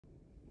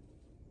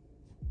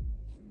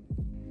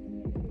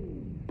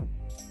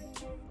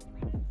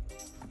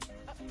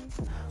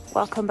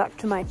Welcome back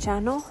to my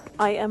channel.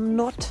 I am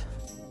not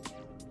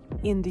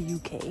in the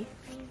UK.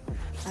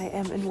 I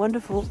am in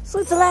wonderful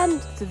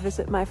Switzerland to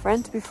visit my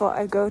friend before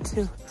I go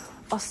to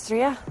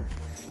Austria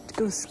to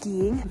go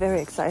skiing. Very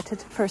excited.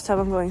 First time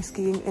I'm going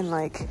skiing in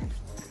like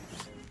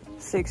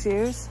 6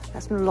 years.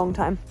 That's been a long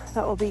time.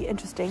 That will be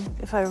interesting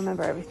if I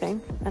remember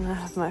everything. And I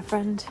have my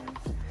friend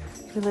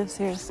who lives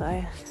here, so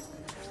I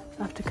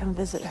have to come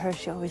visit her.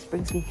 She always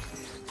brings me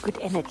good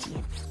energy.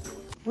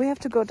 We have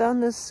to go down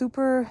this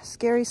super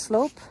scary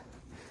slope.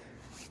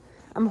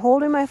 I'm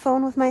holding my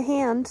phone with my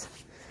hand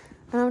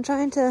and I'm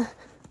trying to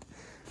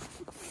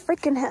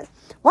freaking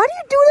why do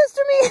you do this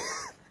to me?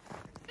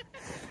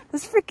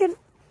 This freaking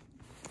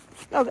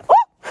okay.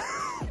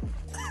 Oh!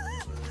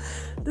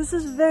 This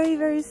is very,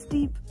 very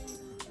steep.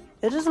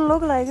 It doesn't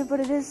look like it, but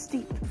it is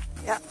steep.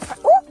 Yeah.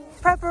 Oh!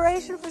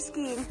 Preparation for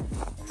skiing.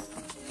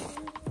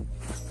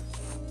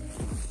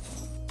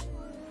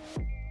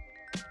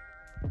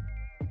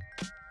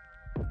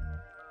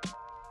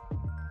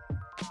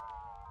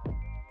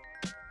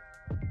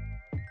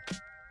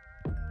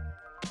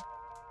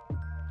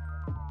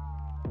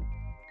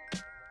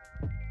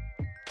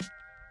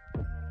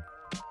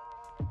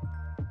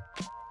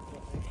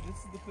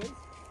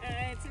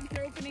 Since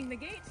they're opening the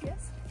gate,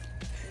 yes.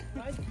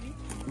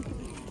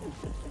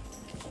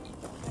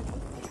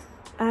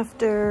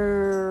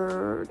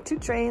 After 2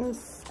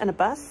 trains and a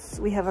bus,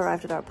 we have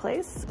arrived at our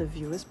place. The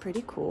view is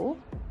pretty cool.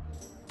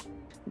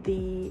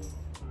 The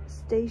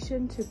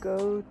station to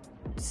go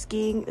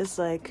skiing is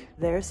like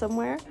there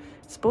somewhere.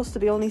 It's supposed to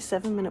be only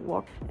 7-minute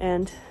walk,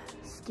 and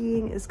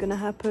skiing is gonna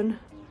happen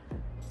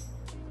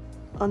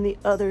on the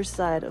other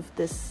side of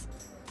this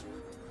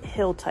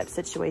hill type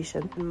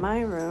situation. In my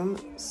room,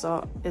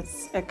 so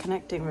it's a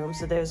connecting room,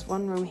 so there's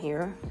one room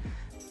here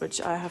which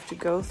I have to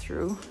go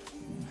through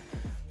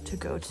to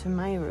go to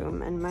my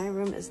room, and my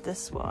room is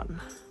this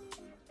one.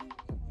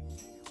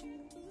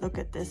 Look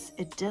at this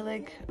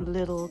idyllic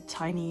little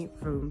tiny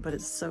room, but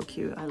it's so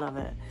cute. I love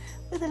it,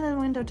 with a little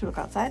window to look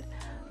outside.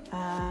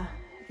 Yeah,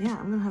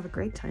 I'm gonna have a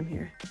great time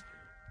here.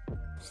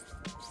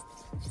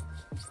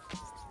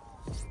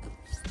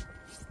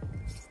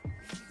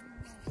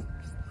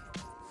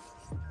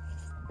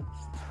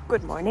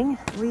 Good morning.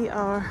 We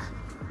are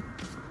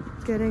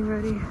getting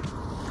ready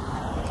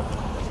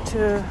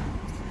to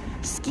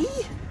ski.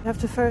 We have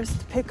to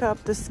first pick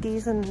up the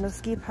skis and the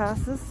ski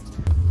passes.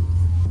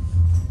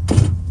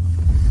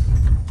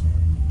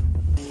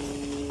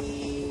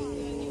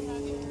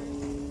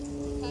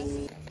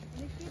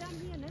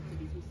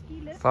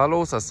 Fahr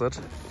los, Astrid.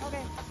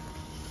 Okay.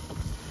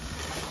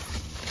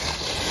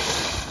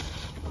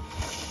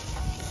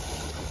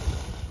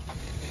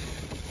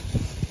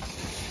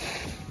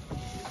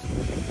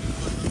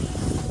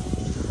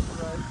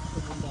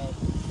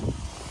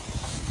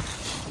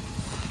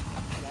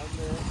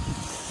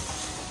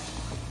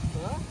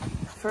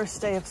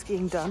 First day of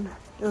skiing done.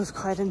 It was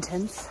quite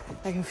intense.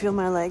 I can feel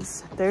my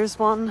legs. There's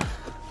one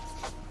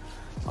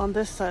on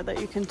this side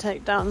that you can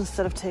take down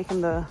instead of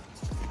taking the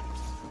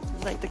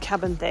like the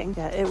cabin thing.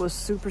 Yeah, it was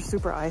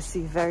super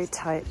icy, very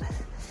tight,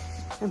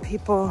 and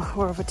people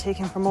were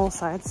overtaken from all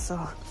sides,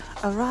 so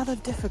a rather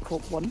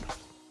difficult one.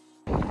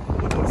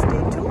 It is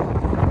day 2.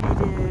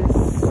 It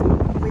is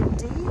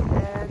windy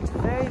and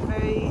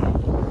very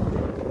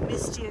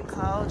misty and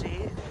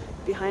cloudy.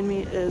 Behind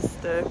me is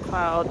the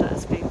cloud that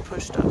is being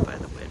pushed up by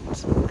the wind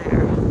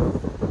there.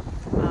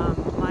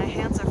 My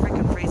hands are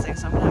freaking freezing,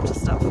 so I'm gonna have to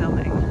stop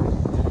filming.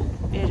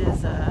 It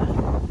is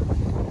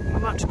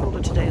much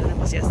colder today than it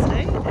was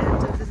yesterday,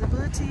 and the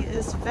visibility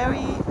is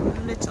very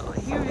little.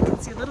 Here you can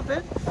see a little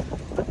bit,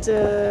 but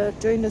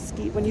during the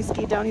ski, when you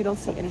ski down, you don't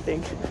see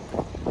anything.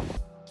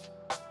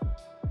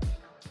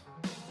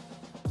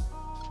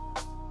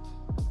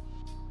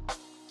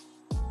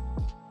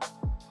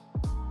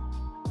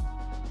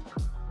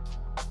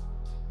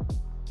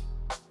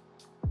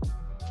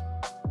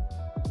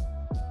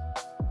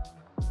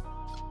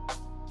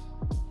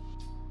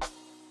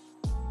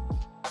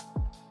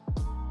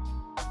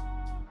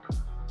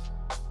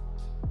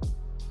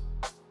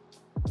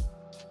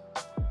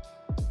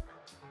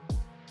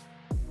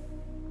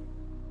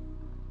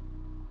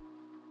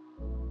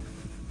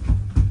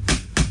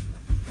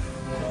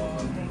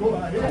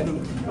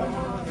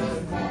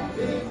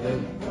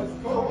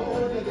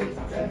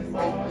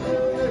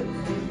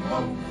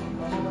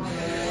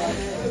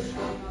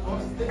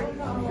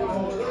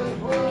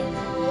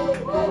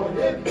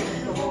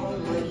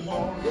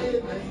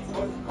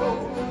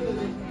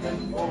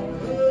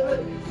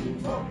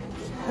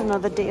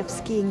 Another day of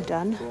skiing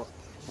done,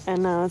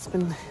 and now it's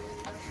been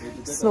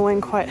snowing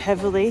quite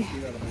heavily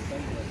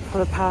for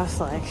the past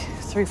like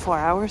 3-4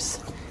 hours.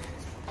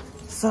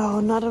 So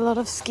not a lot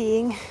of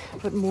skiing,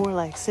 but more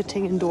like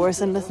sitting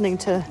indoors and listening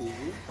to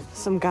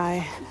some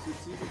guy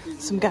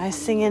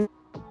singing.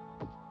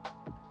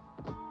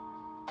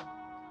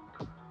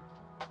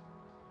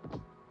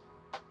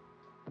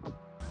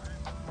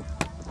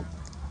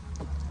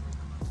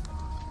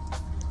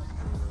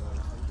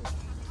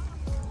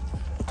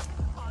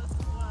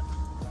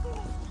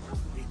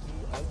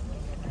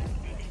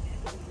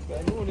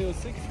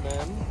 106,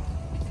 man.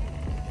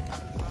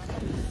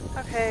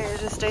 Okay,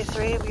 it is day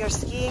 3. We are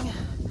skiing.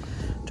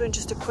 Doing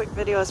just a quick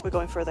video as we're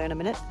going further in a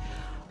minute.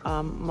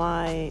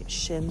 My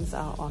shins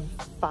are on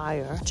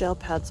fire. Gel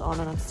pads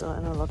on and I'm still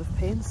in a lot of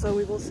pain, so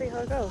we will see how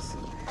it goes.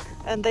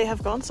 And they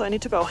have gone, so I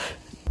need to go.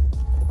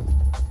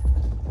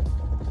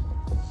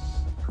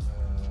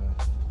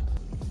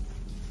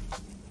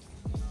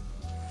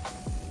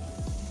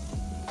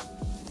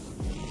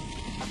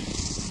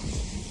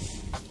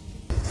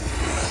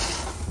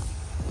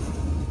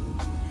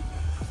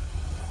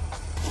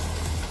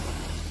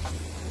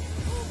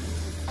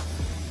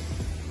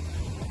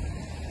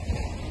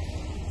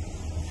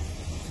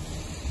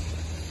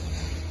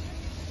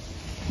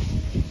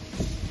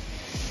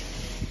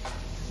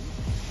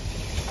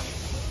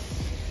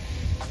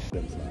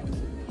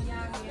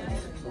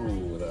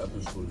 Ooh, the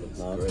apple school looks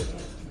great.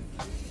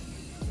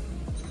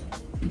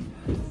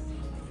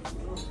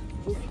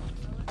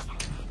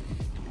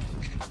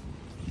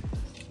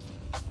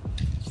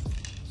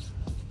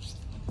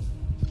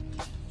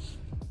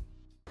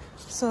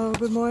 So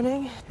good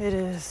morning. It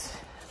is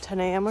 10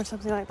 a.m. or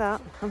something like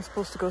that. I'm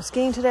supposed to go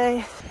skiing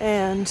today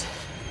and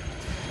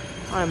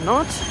I'm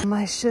not.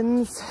 My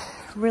shins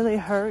really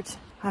hurt.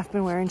 I've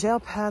been wearing gel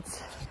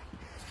pads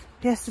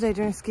yesterday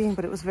during skiing,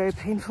 but it was very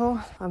painful.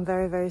 I'm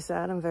very, very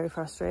sad. I'm very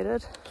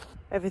frustrated.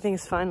 Everything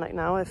is fine like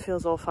now. It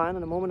feels all fine.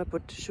 And the moment I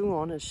put the shoe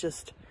on, it's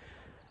just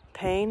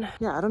pain.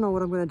 Yeah, I don't know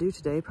what I'm gonna do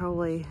today.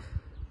 Probably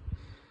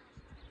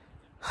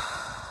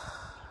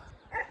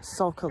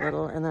sulk a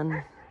little and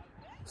then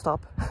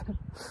stop.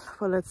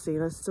 Well, let's see.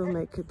 Let's still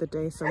make the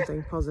day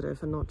something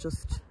positive and not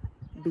just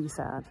be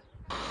sad.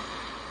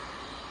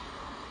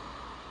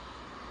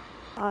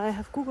 I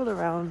have Googled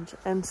around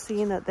and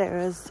seen that there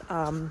is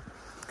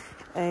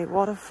a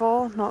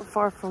waterfall not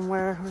far from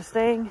where we're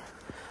staying.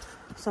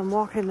 So I'm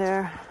walking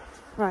there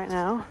right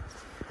now.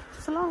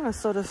 It's along a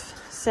sort of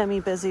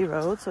semi-busy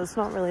road, so it's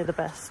not really the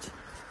best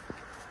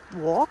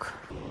walk.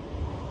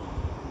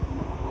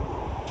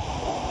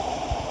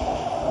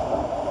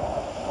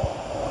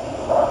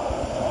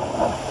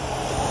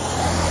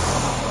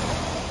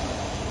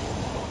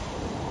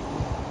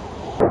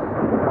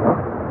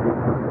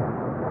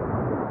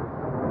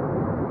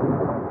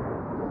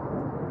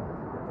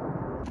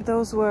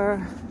 Those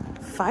were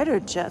fighter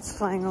jets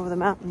flying over the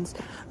mountains.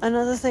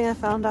 Another thing I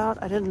found out,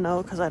 I didn't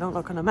know because I don't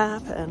look on a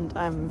map and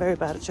I'm very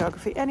bad at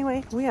geography.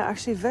 Anyway, we are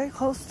actually very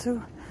close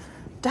to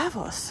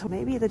Davos.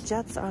 Maybe the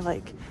jets are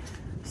like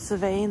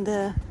surveying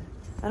the,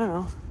 I don't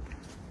know,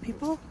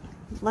 people,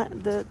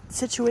 the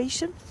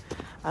situation.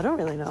 I don't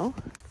really know.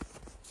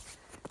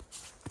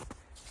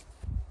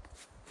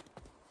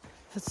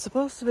 It's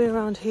supposed to be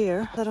around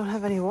here. I don't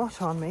have any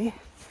water on me,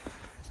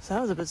 so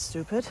that was a bit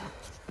stupid.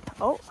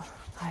 Oh,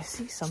 I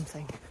see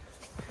something.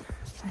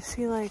 I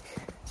see like,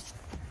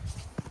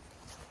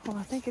 oh,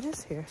 I think it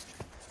is here.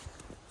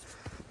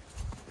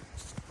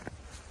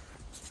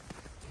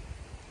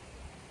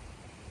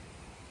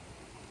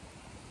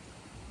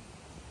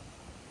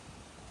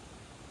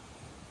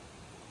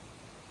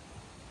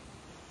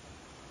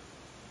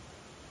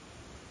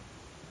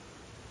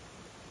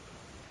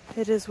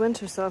 It is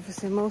winter, so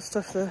obviously most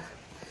of the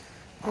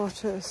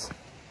water is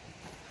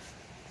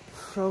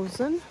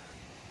frozen.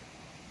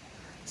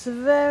 It's a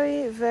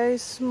very, very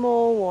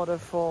small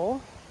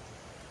waterfall.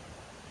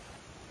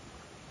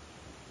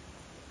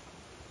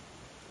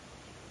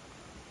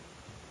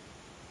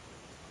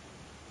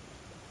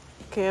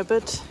 Okay, a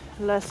bit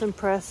less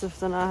impressive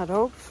than I had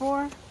hoped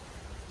for,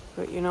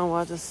 but you know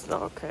what, it's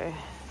okay.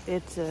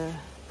 It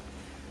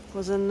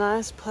was a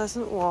nice,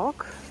 pleasant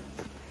walk,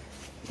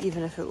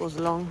 even if it was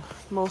long,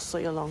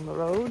 mostly along the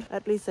road.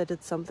 At least I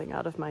did something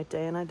out of my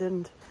day and I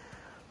didn't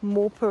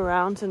mope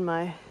around in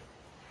my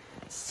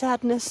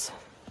sadness.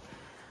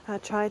 I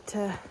tried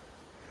to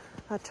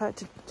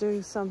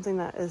do something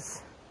that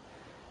is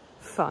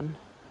fun,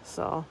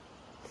 so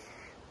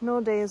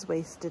no day is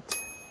wasted.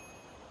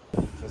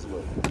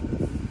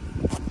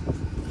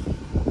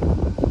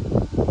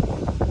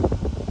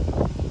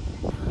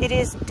 It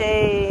is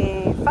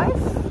day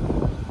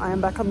 5. I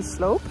am back on the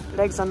slope.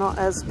 Legs are not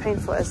as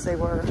painful as they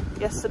were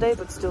yesterday,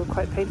 but still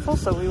quite painful.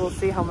 So we will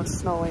see how much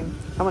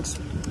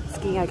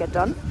skiing I get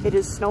done. It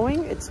is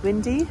snowing, it's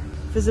windy.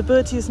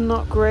 Visibility is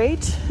not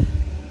great.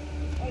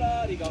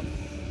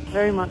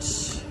 Very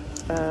much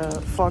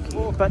foggy,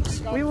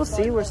 but we will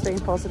see. We're staying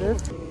positive.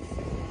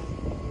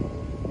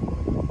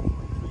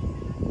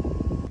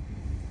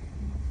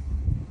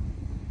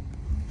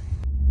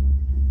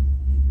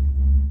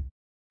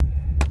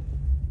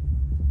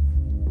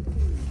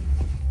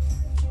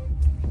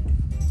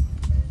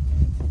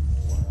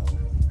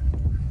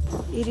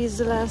 It is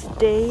the last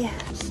day.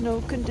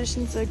 Snow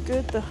conditions are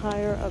good. The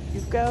higher up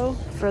you go,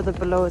 further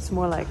below it's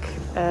more like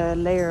a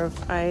layer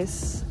of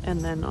ice,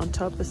 and then on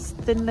top is a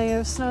thin layer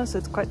of snow, so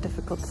it's quite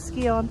difficult to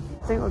ski on.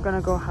 I think we're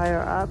gonna go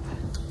higher up.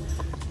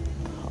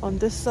 On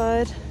this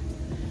side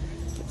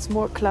it's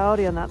more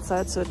cloudy on that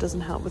side, so it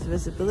doesn't help with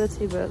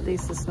visibility, but at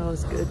least the snow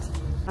is good.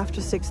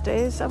 After 6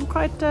 days I'm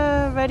quite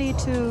ready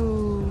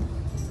to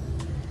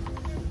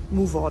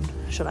move on,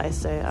 should I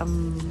say.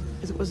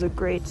 It was a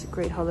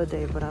great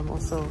holiday, but I'm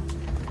also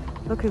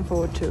looking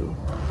forward to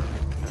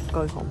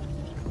going home.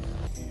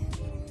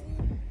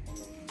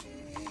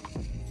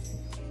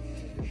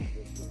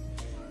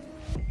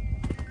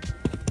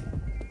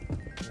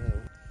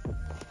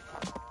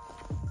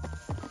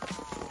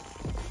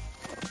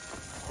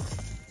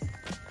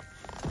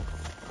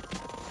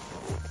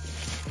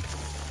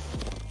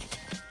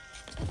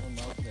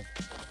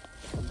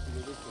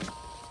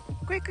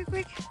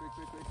 Quick.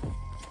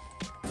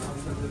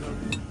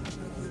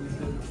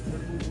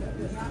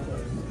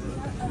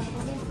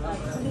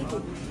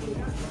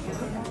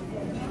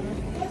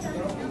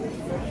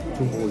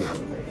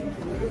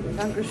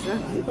 Dankeschön.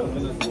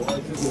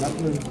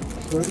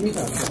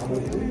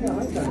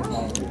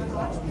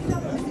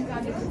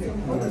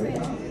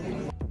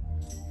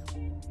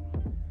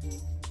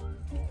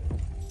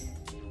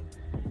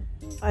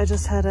 I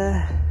just had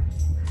a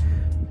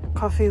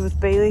coffee with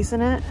Baileys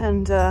in it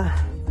and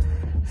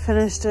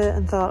finished it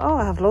and thought, oh,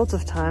 I have loads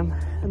of time.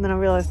 And then I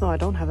realized, no, I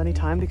don't have any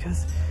time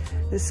because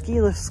the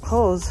ski lift's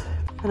closed.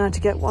 And I had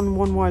to get one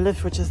more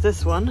lift, which is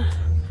this one,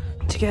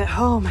 to get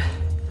home.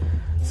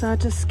 So I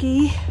had to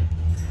ski.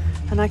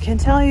 And I can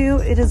tell you,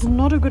 it is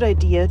not a good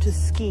idea to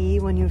ski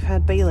when you've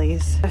had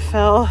Baileys. I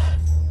fell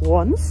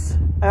once.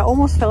 I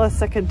almost fell a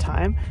second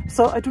time.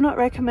 So I do not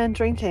recommend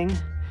drinking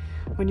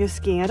when you're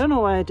skiing. I don't know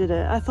why I did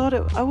it. I thought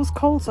I was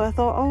cold, so I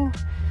thought, oh,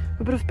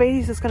 a bit of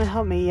Baileys is gonna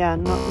help me. Yeah,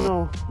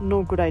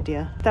 no good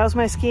idea. That was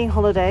my skiing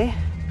holiday.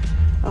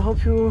 I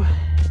hope you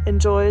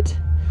enjoyed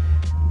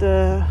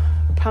the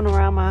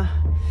panorama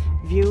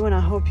view, and I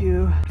hope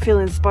you feel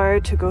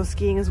inspired to go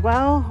skiing as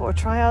well or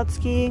try out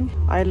skiing.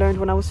 I learned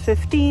when I was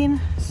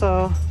 15,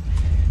 so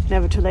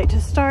never too late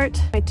to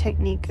start. My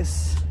technique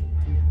is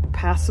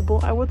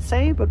passable, I would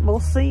say, but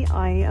mostly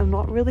I am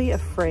not really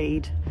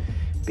afraid,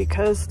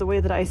 because the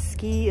way that I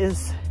ski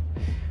is,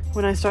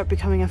 when I start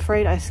becoming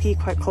afraid, I ski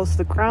quite close to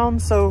the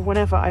ground. So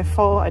whenever I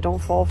fall, I don't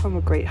fall from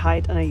a great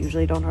height, and I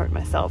usually don't hurt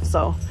myself.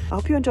 So I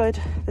hope you enjoyed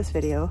this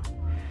video,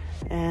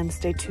 and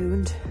stay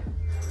tuned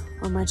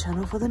on my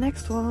channel for the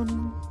next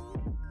one.